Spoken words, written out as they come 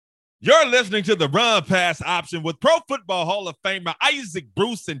You're listening to the Run Pass Option with Pro Football Hall of Famer Isaac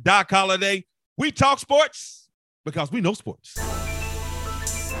Bruce and Doc Holliday. We talk sports because we know sports.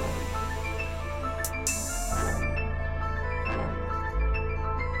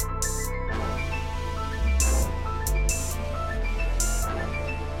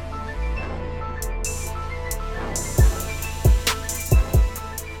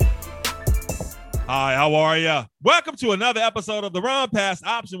 Hi, how are you? Welcome to another episode of the Run Pass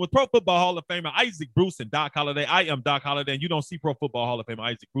Option with Pro Football Hall of Famer Isaac Bruce and Doc Holliday. I am Doc Holliday, and you don't see Pro Football Hall of Famer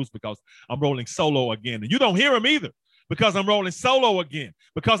Isaac Bruce because I'm rolling solo again. And you don't hear him either because I'm rolling solo again.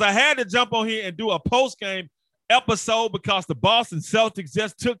 Because I had to jump on here and do a post-game episode because the Boston Celtics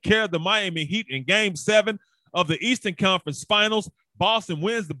just took care of the Miami Heat in Game 7 of the Eastern Conference Finals. Boston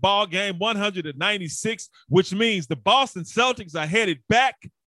wins the ball game 196, which means the Boston Celtics are headed back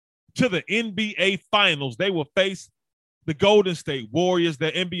to the NBA Finals. They will face the Golden State Warriors.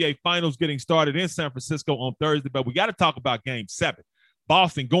 The NBA Finals getting started in San Francisco on Thursday, but we got to talk about Game 7.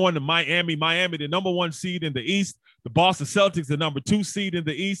 Boston going to Miami. Miami, the number 1 seed in the East. The Boston Celtics, the number 2 seed in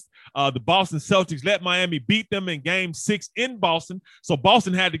the East. The Boston Celtics let Miami beat them in Game 6 in Boston. So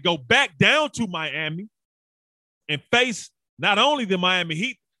Boston had to go back down to Miami and face not only the Miami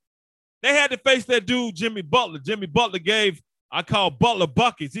Heat, they had to face that dude, Jimmy Butler. Jimmy Butler gave, I call Butler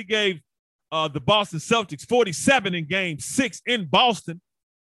buckets. He gave the Boston Celtics 47 in Game 6 in Boston.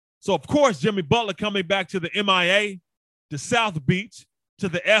 So, of course, Jimmy Butler coming back to the MIA, to South Beach, to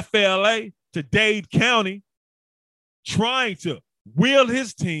the FLA, to Dade County, trying to wheel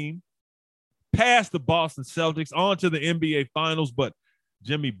his team past the Boston Celtics onto the NBA Finals. But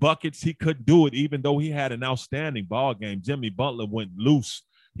Jimmy Buckets, he couldn't do it, even though he had an outstanding ball game. Jimmy Butler went loose.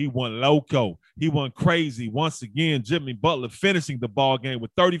 He went loco. He went crazy. Once again, Jimmy Butler finishing the ball game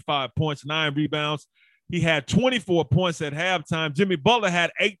with 35 points, 9 rebounds. He had 24 points at halftime. Jimmy Butler had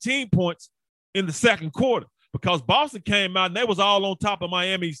 18 points in the second quarter because Boston came out and they was all on top of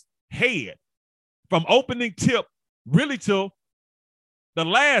Miami's head from opening tip really till the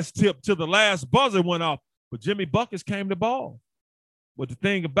last tip, till the last buzzer went off. But Jimmy Buckets came to ball. But the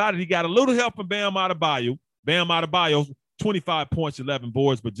thing about it, he got a little help from Bam Adebayo. Bam Adebayo 25 points, 11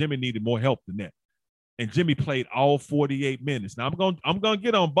 boards, but Jimmy needed more help than that. And Jimmy played all 48 minutes. Now, I'm going to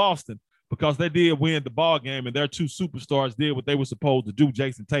get on Boston because they did win the ball game, and their 2 superstars did what they were supposed to do,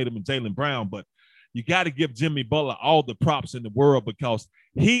 Jason Tatum and Jaylen Brown. But you got to give Jimmy Butler all the props in the world because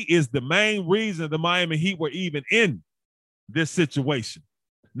he is the main reason the Miami Heat were even in this situation.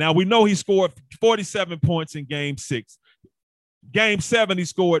 Now, we know he scored 47 points in Game 6. Game 7, he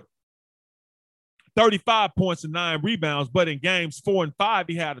scored 35 points and 9 rebounds, but in games 4 and 5,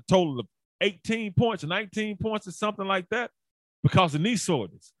 he had a total of 18 points, 19 points or something like that because of knee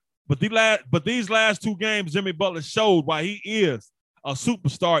soreness. But these last 2 games, Jimmy Butler showed why he is a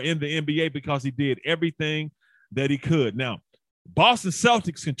superstar in the NBA because he did everything that he could. Now, Boston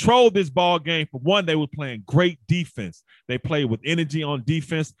Celtics controlled this ball game. For one, they were playing great defense. They played with energy on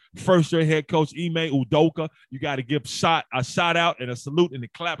defense. First-year head coach Ime Udoka, you got to give a shout out and a salute and a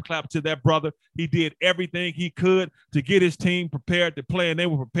clap to that brother. He did everything he could to get his team prepared to play, and they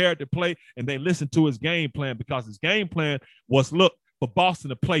were prepared to play, and they listened to his game plan because his game plan was, look, for Boston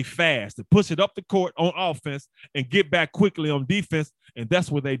to play fast, to push it up the court on offense and get back quickly on defense, and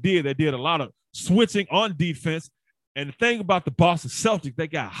that's what they did. They did a lot of switching on defense. And the thing about the Boston Celtics, they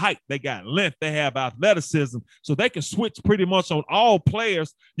got height, they got length, they have athleticism, so they can switch pretty much on all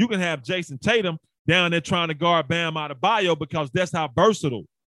players. You can have Jason Tatum down there trying to guard Bam Adebayo because that's how versatile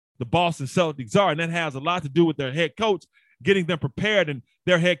the Boston Celtics are, and that has a lot to do with their head coach getting them prepared and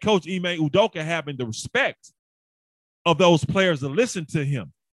their head coach, Ime Udoka, having the respect of those players to listen to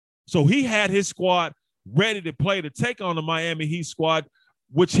him. So he had his squad ready to play to take on the Miami Heat squad,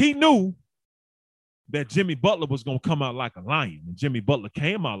 which he knew that Jimmy Butler was going to come out like a lion. And Jimmy Butler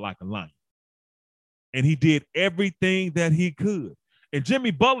came out like a lion. And he did everything that he could. And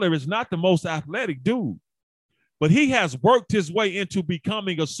Jimmy Butler is not the most athletic dude, but he has worked his way into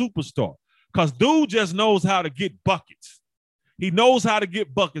becoming a superstar because dude just knows how to get buckets. He knows how to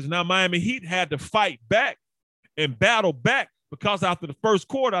get buckets. Now, Miami Heat had to fight back and battle back because after the first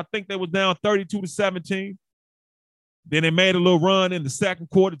quarter, I think they was down 32-17. Then they made a little run in the second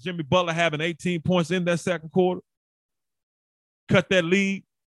quarter. Jimmy Butler having 18 points in that second quarter. Cut that lead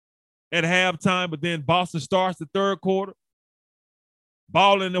at halftime, but then Boston starts the third quarter.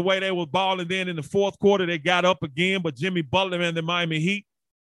 Balling the way they were balling. Then in the fourth quarter, they got up again, but Jimmy Butler and the Miami Heat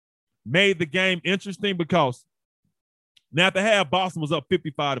made the game interesting because now at the half, Boston was up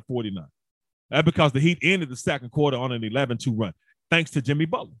 55-49. That's because the Heat ended the second quarter on an 11-2 run, thanks to Jimmy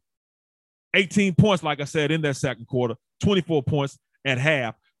Butler. 18 points, like I said, in that second quarter, 24 points at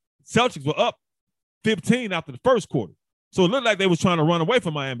half. Celtics were up 15 after the first quarter. So it looked like they was trying to run away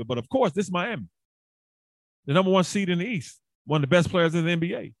from Miami. But, of course, this is Miami, the number 1 seed in the East, one of the best players in the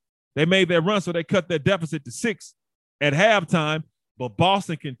NBA. They made their run, so they cut their deficit to 6 at halftime. But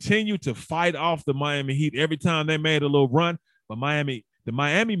Boston continued to fight off the Miami Heat every time they made a little run. But Miami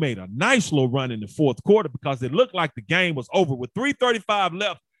made a nice little run in the fourth quarter because it looked like the game was over. With 3:35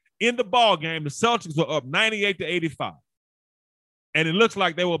 left in the ball game, the Celtics were up 98-85. And it looks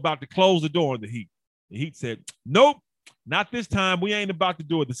like they were about to close the door on the Heat. The Heat said, nope, not this time. We ain't about to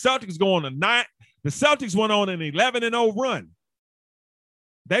do it. The Celtics went on an 11-0 run.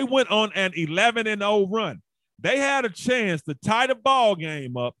 They went on an 11-0 run. They had a chance to tie the ball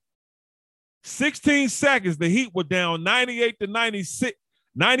game up. 16 seconds, the Heat were down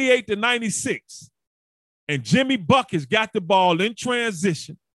 98-96. And Jimmy Buckets got the ball in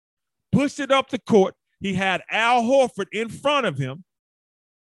transition, pushed it up the court. He had Al Horford in front of him.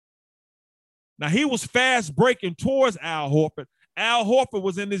 Now, he was fast breaking towards Al Horford. Al Horford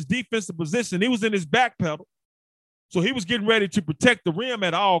was in his defensive position. He was in his back pedal. So he was getting ready to protect the rim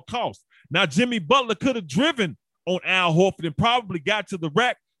at all costs. Now, Jimmy Butler could have driven on Al Horford and probably got to the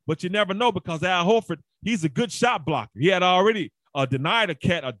rack, but you never know because Al Horford, he's a good shot blocker. He had already denied a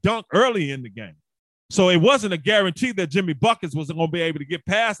cat a dunk early in the game. So it wasn't a guarantee that Jimmy Buckets was going to be able to get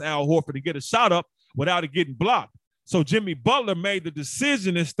past Al Horford and get a shot up without it getting blocked. So Jimmy Butler made the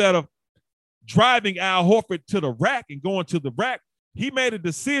decision, instead of driving Al Horford to the rack and going to the rack, he made a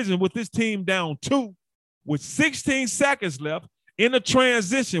decision with his team down 2 with 16 seconds left in a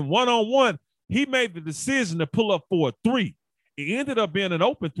transition one-on-one. He made the decision to pull up for a 3. It ended up being an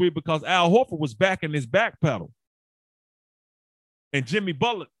open 3 because Al Horford was back in his back pedal. And Jimmy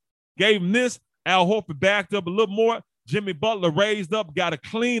Butler gave him this. Al Horford backed up a little more. Jimmy Butler raised up, got a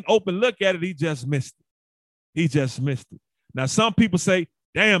clean open look at it. He just missed it. Now, some people say,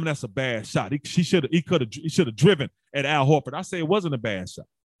 damn, that's a bad shot. He should have driven at Al Horford. I say it wasn't a bad shot.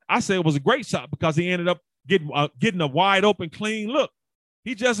 I say it was a great shot because he ended up getting a wide open, clean look.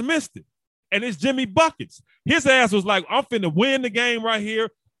 He just missed it. And it's Jimmy Buckets. His ass was like, I'm finna win the game right here.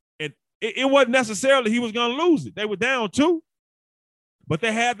 And it wasn't necessarily he was going to lose it. They were down 2, but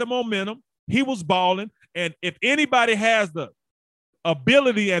they had the momentum. He was balling. And if anybody has the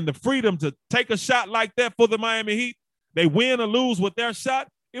ability and the freedom to take a shot like that for the Miami Heat, they win or lose with their shot,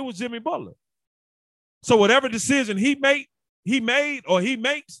 it was Jimmy Butler. So whatever decision he makes, he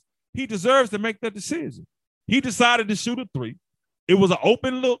deserves to make that decision. He decided to shoot a 3. It was an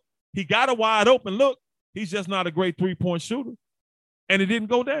open look. He got a wide open look. He's just not a great 3-point shooter. And it didn't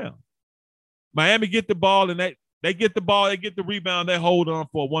go down. Miami get the ball, and they get the ball, they get the rebound, they hold on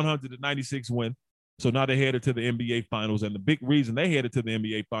for a 100-96 win. So now they're headed to the NBA Finals. And the big reason they headed to the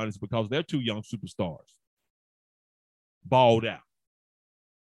NBA Finals is because they're 2 young superstars. Balled out.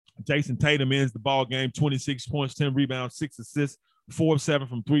 Jason Tatum ends the ball game, 26 points, 10 rebounds, 6 assists, 4 of 7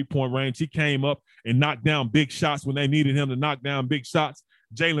 from 3-point range. He came up and knocked down big shots when they needed him to knock down big shots.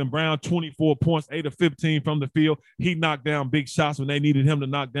 Jaylen Brown, 24 points, 8 of 15 from the field. He knocked down big shots when they needed him to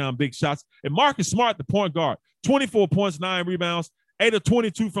knock down big shots. And Marcus Smart, the point guard, 24 points, 9 rebounds, 8 of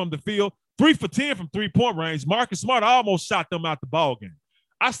 22 from the field, 3 for 10 from 3-point range. Marcus Smart almost shot them out the ball game.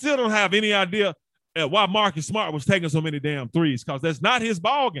 I still don't have any idea why Marcus Smart was taking so many damn threes, because that's not his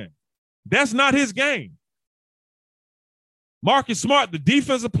ball game. That's not his game. Marcus Smart, the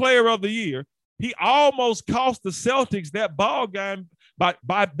defensive player of the year, he almost cost the Celtics that ball game by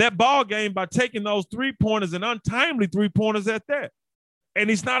taking those 3-pointers and untimely 3-pointers at that. And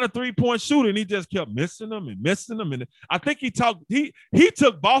he's not a 3-point shooter, and he just kept missing them. And I think he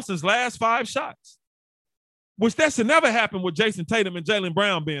took Boston's last 5 shots, which that should never happen with Jason Tatum and Jaylen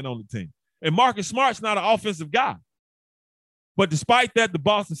Brown being on the team. And Marcus Smart's not an offensive guy. But despite that, the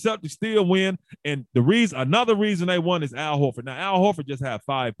Boston Celtics still win. And another reason they won is Al Horford. Now, Al Horford just had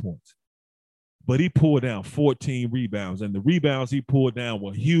 5 points, but he pulled down 14 rebounds. And the rebounds he pulled down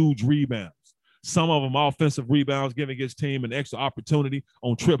were huge rebounds. Some of them offensive rebounds, giving his team an extra opportunity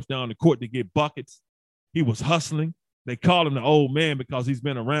on trips down the court to get buckets. He was hustling. They call him the old man because he's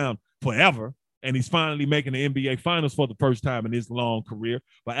been around forever. And he's finally making the NBA Finals for the first time in his long career.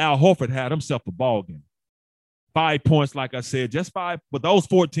 But Al Horford had himself a ball game. 5 points, like I said, just 5. But those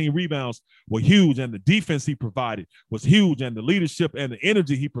 14 rebounds were huge. And the defense he provided was huge. And the leadership and the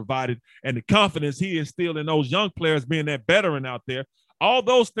energy he provided and the confidence he instilled in those young players, being that veteran out there. All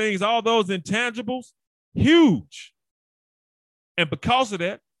those things, all those intangibles, huge. And because of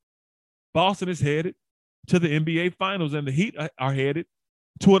that, Boston is headed to the NBA Finals, and the Heat are headed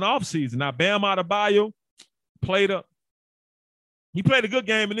to an offseason. Now, Bam Adebayo played a good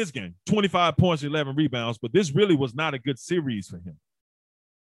game in this game, 25 points, 11 rebounds, but this really was not a good series for him.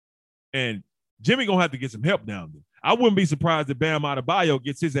 And Jimmy going to have to get some help down there. I wouldn't be surprised if Bam Adebayo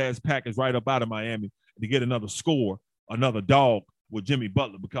gets his ass packaged right up out of Miami to get another score, another dog with Jimmy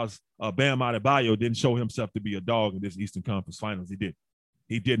Butler, because Bam Adebayo didn't show himself to be a dog in this Eastern Conference Finals. He didn't.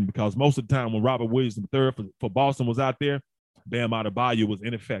 He didn't, because most of the time when Robert Williams III for Boston was out there, Bam Adebayo was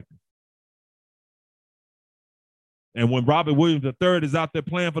ineffective. And when Robert Williams III is out there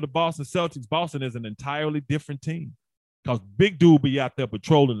playing for the Boston Celtics, Boston is an entirely different team. Because big dude be out there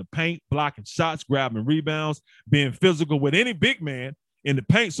patrolling the paint, blocking shots, grabbing rebounds, being physical with any big man in the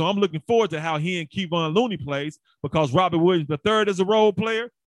paint. So I'm looking forward to how he and Kevon Looney plays, because Robert Williams III is a role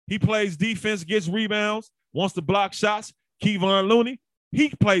player. He plays defense, gets rebounds, wants to block shots. Kevon Looney, he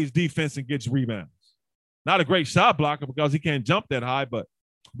plays defense and gets rebounds. Not a great shot blocker because he can't jump that high, but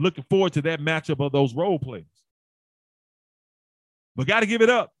I'm looking forward to that matchup of those role players. But got to give it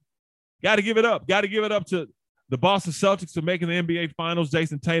up. Got to give it up. Got to give it up to the Boston Celtics for making the NBA Finals.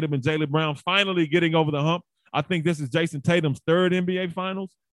 Jason Tatum and Jaylen Brown finally getting over the hump. I think this is Jason Tatum's third NBA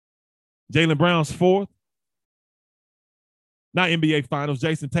Finals. Jaylen Brown's fourth. Not NBA Finals.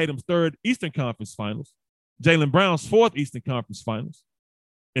 Jason Tatum's third Eastern Conference Finals. Jaylen Brown's fourth Eastern Conference Finals.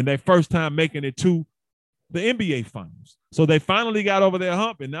 And their first time making it to the NBA Finals. So they finally got over their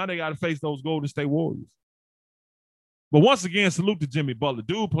hump, and now they got to face those Golden State Warriors. But once again, salute to Jimmy Butler.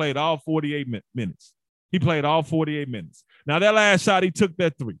 Dude played all 48 minutes. He played all 48 minutes. Now, that last shot, he took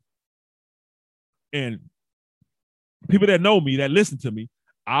that three. And people that know me, that listen to me,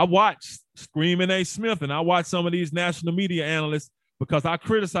 I watch Screaming A. Smith, and I watch some of these national media analysts because I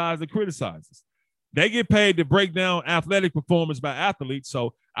criticize the criticizers. They get paid to break down athletic performance by athletes,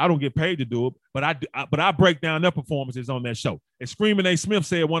 so I don't get paid to do it, but I break down their performances on that show. And Screaming A. Smith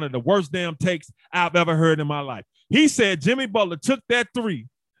said one of the worst damn takes I've ever heard in my life. He said Jimmy Butler took that three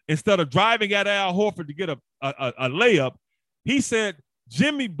instead of driving at Al Horford to get a layup. He said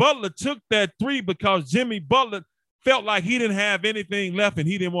Jimmy Butler took that three because Jimmy Butler felt like he didn't have anything left and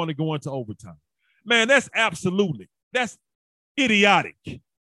he didn't want to go into overtime. Man, that's idiotic.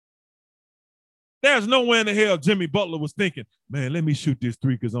 There's no way in the hell Jimmy Butler was thinking, man, let me shoot this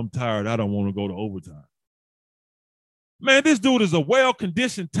three because I'm tired. I don't want to go to overtime. Man, this dude is a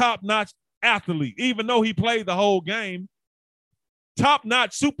well-conditioned, top-notch athlete. Even though he played the whole game,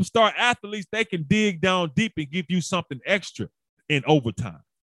 top-notch superstar athletes, they can dig down deep and give you something extra in overtime.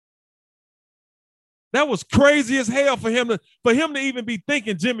 That was crazy as hell for him to even be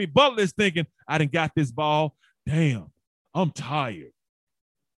thinking. Jimmy Butler is thinking, I done got this ball. Damn, I'm tired.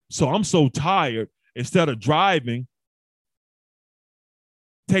 So I'm so tired, instead of driving,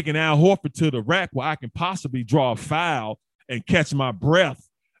 taking Al Horford to the rack where I can possibly draw a foul and catch my breath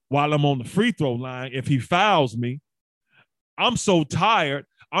while I'm on the free throw line. If he fouls me, I'm so tired,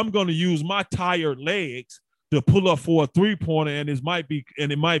 I'm going to use my tired legs to pull up for a three-pointer, and it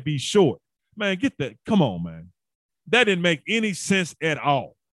might be short. Man, get that. Come on, man. That didn't make any sense at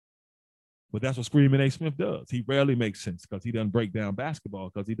all. But that's what Screaming A. Smith does. He rarely makes sense because he doesn't break down basketball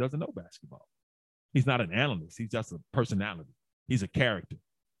because he doesn't know basketball. He's not an analyst. He's just a personality. He's a character.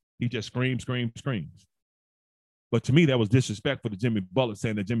 He just screams. But to me, that was disrespectful to Jimmy Butler,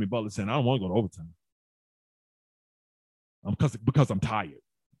 saying I don't want to go to overtime. Because I'm tired.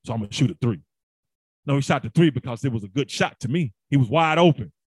 So I'm going to shoot a three. No, he shot the three because it was a good shot to me. He was wide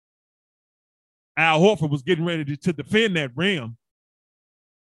open. Al Horford was getting ready to defend that rim.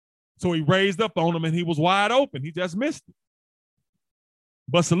 So he raised up on him, and he was wide open. He just missed it.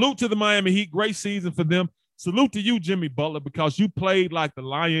 But salute to the Miami Heat. Great season for them. Salute to you, Jimmy Butler, because you played like the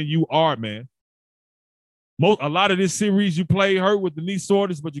lion you are, man. A lot of this series you played hurt with the knee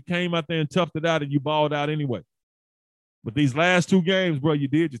soreness, but you came out there and toughed it out, and you balled out anyway. But these last two games, bro, you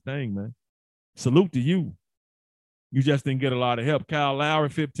did your thing, man. Salute to you. You just didn't get a lot of help. Kyle Lowry,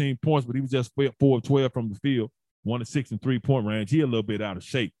 15 points, but he was just 4 of 12 from the field, 1 of 6 in three-point range. He a little bit out of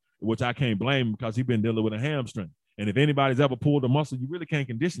shape, which I can't blame him because he's been dealing with a hamstring. And if anybody's ever pulled a muscle, you really can't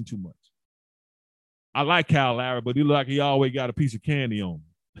condition too much. I like Kyle Lowry, but he look like he always got a piece of candy on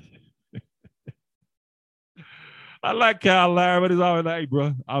him. I like Kyle Lowry, but it's always like, hey,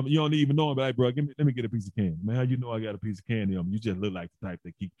 bro, you don't even know him, but hey, bro, let me get a piece of candy. Man, how you know I got a piece of candy on me? You just look like the type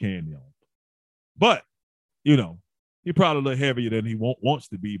that keep candy on. But, you know, he's probably a little heavier than he wants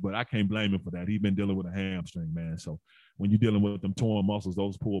to be, but I can't blame him for that. He's been dealing with a hamstring, man. So when you're dealing with them torn muscles,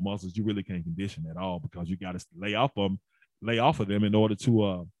 those pulled muscles, you really can't condition at all because you got to lay off of them in order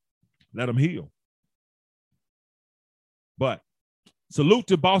to let them heal. But salute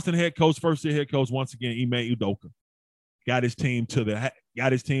to Boston head coach, first-year head coach, once again, Ime Udoka. Got his team to the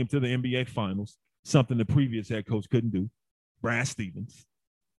NBA Finals, something the previous head coach couldn't do. Brad Stevens.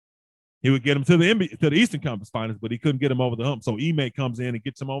 He would get him to the Eastern Conference Finals, but he couldn't get him over the hump. So Ime comes in and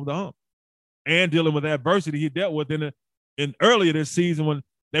gets him over the hump. and dealing with adversity he dealt with in earlier this season when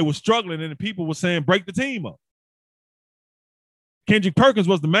they were struggling and the people were saying break the team up. Kendrick Perkins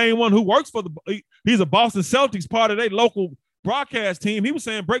was the main one who works for he's a Boston Celtics part of their local broadcast team. He was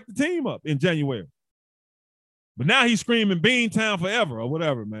saying break the team up in January. But now he's screaming Beantown forever or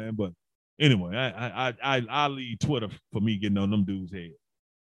whatever, man. But anyway, I leave Twitter for me getting on them dudes' head.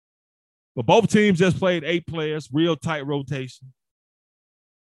 But both teams just played 8 players, real tight rotation.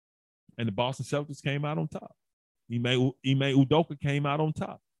 And the Boston Celtics came out on top. Ime Udoka came out on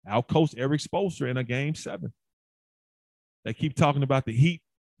top. Out-coached Eric Spoelstra in a Game 7. They keep talking about the Heat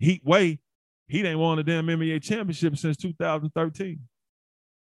way. He ain't won a damn NBA championship since 2013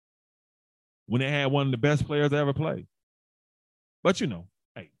 when they had one of the best players ever played. But,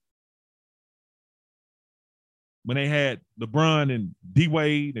 hey, when they had LeBron and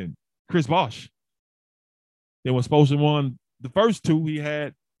D-Wade and Chris Bosh, they were supposed to win the first 2. He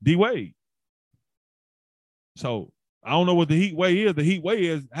had D-Wade. So I don't know what the Heat way is. The Heat way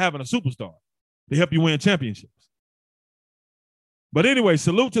is having a superstar to help you win championships. But anyway,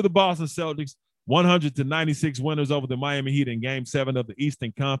 salute to the Boston Celtics, 100-96 winners over the Miami Heat in Game 7 of the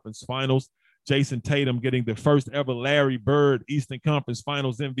Eastern Conference Finals. Jason Tatum getting the first ever Larry Bird Eastern Conference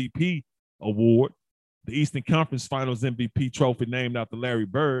Finals MVP award. The Eastern Conference Finals MVP trophy named after Larry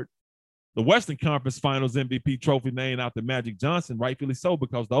Bird. The Western Conference Finals MVP trophy named after Magic Johnson, rightfully so,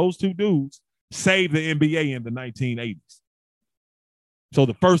 because those 2 dudes saved the NBA in the 1980s. So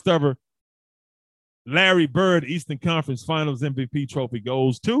the first ever Larry Bird Eastern Conference Finals MVP trophy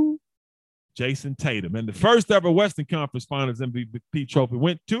goes to Jason Tatum. And the first ever Western Conference Finals MVP trophy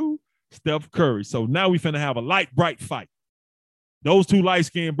went to Steph Curry. So now we finna have a light, bright fight. Those 2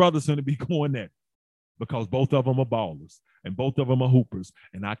 light-skinned brothers finna be going at it because both of them are ballers and both of them are hoopers,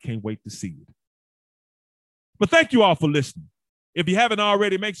 and I can't wait to see it. But thank you all for listening. If you haven't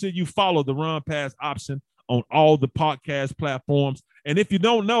already, make sure you follow the Run Pass option on all the podcast platforms. And if you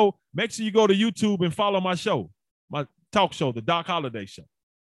don't know, make sure you go to YouTube and follow my show, my talk show, The Doc Holliday Show,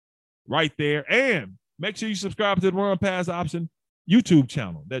 right there. And make sure you subscribe to the Run Pass option YouTube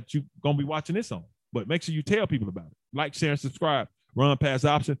channel that you're going to be watching this on. But make sure you tell people about it. Like, share, and subscribe. Run Pass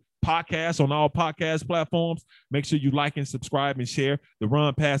option. Podcast on all podcast platforms. Make sure you like and subscribe and share the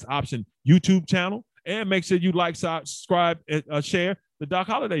Run Pass option YouTube channel. And make sure you like, subscribe, and share the Doc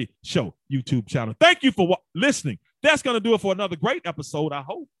Holliday Show YouTube channel. Thank you for listening. That's going to do it for another great episode. I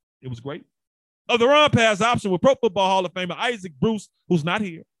hope it was great. Of the Run Pass option with Pro Football Hall of Famer Isaac Bruce, who's not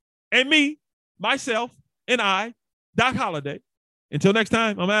here, and me, myself, and I, Doc Holliday. Until next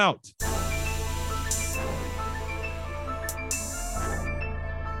time, I'm out.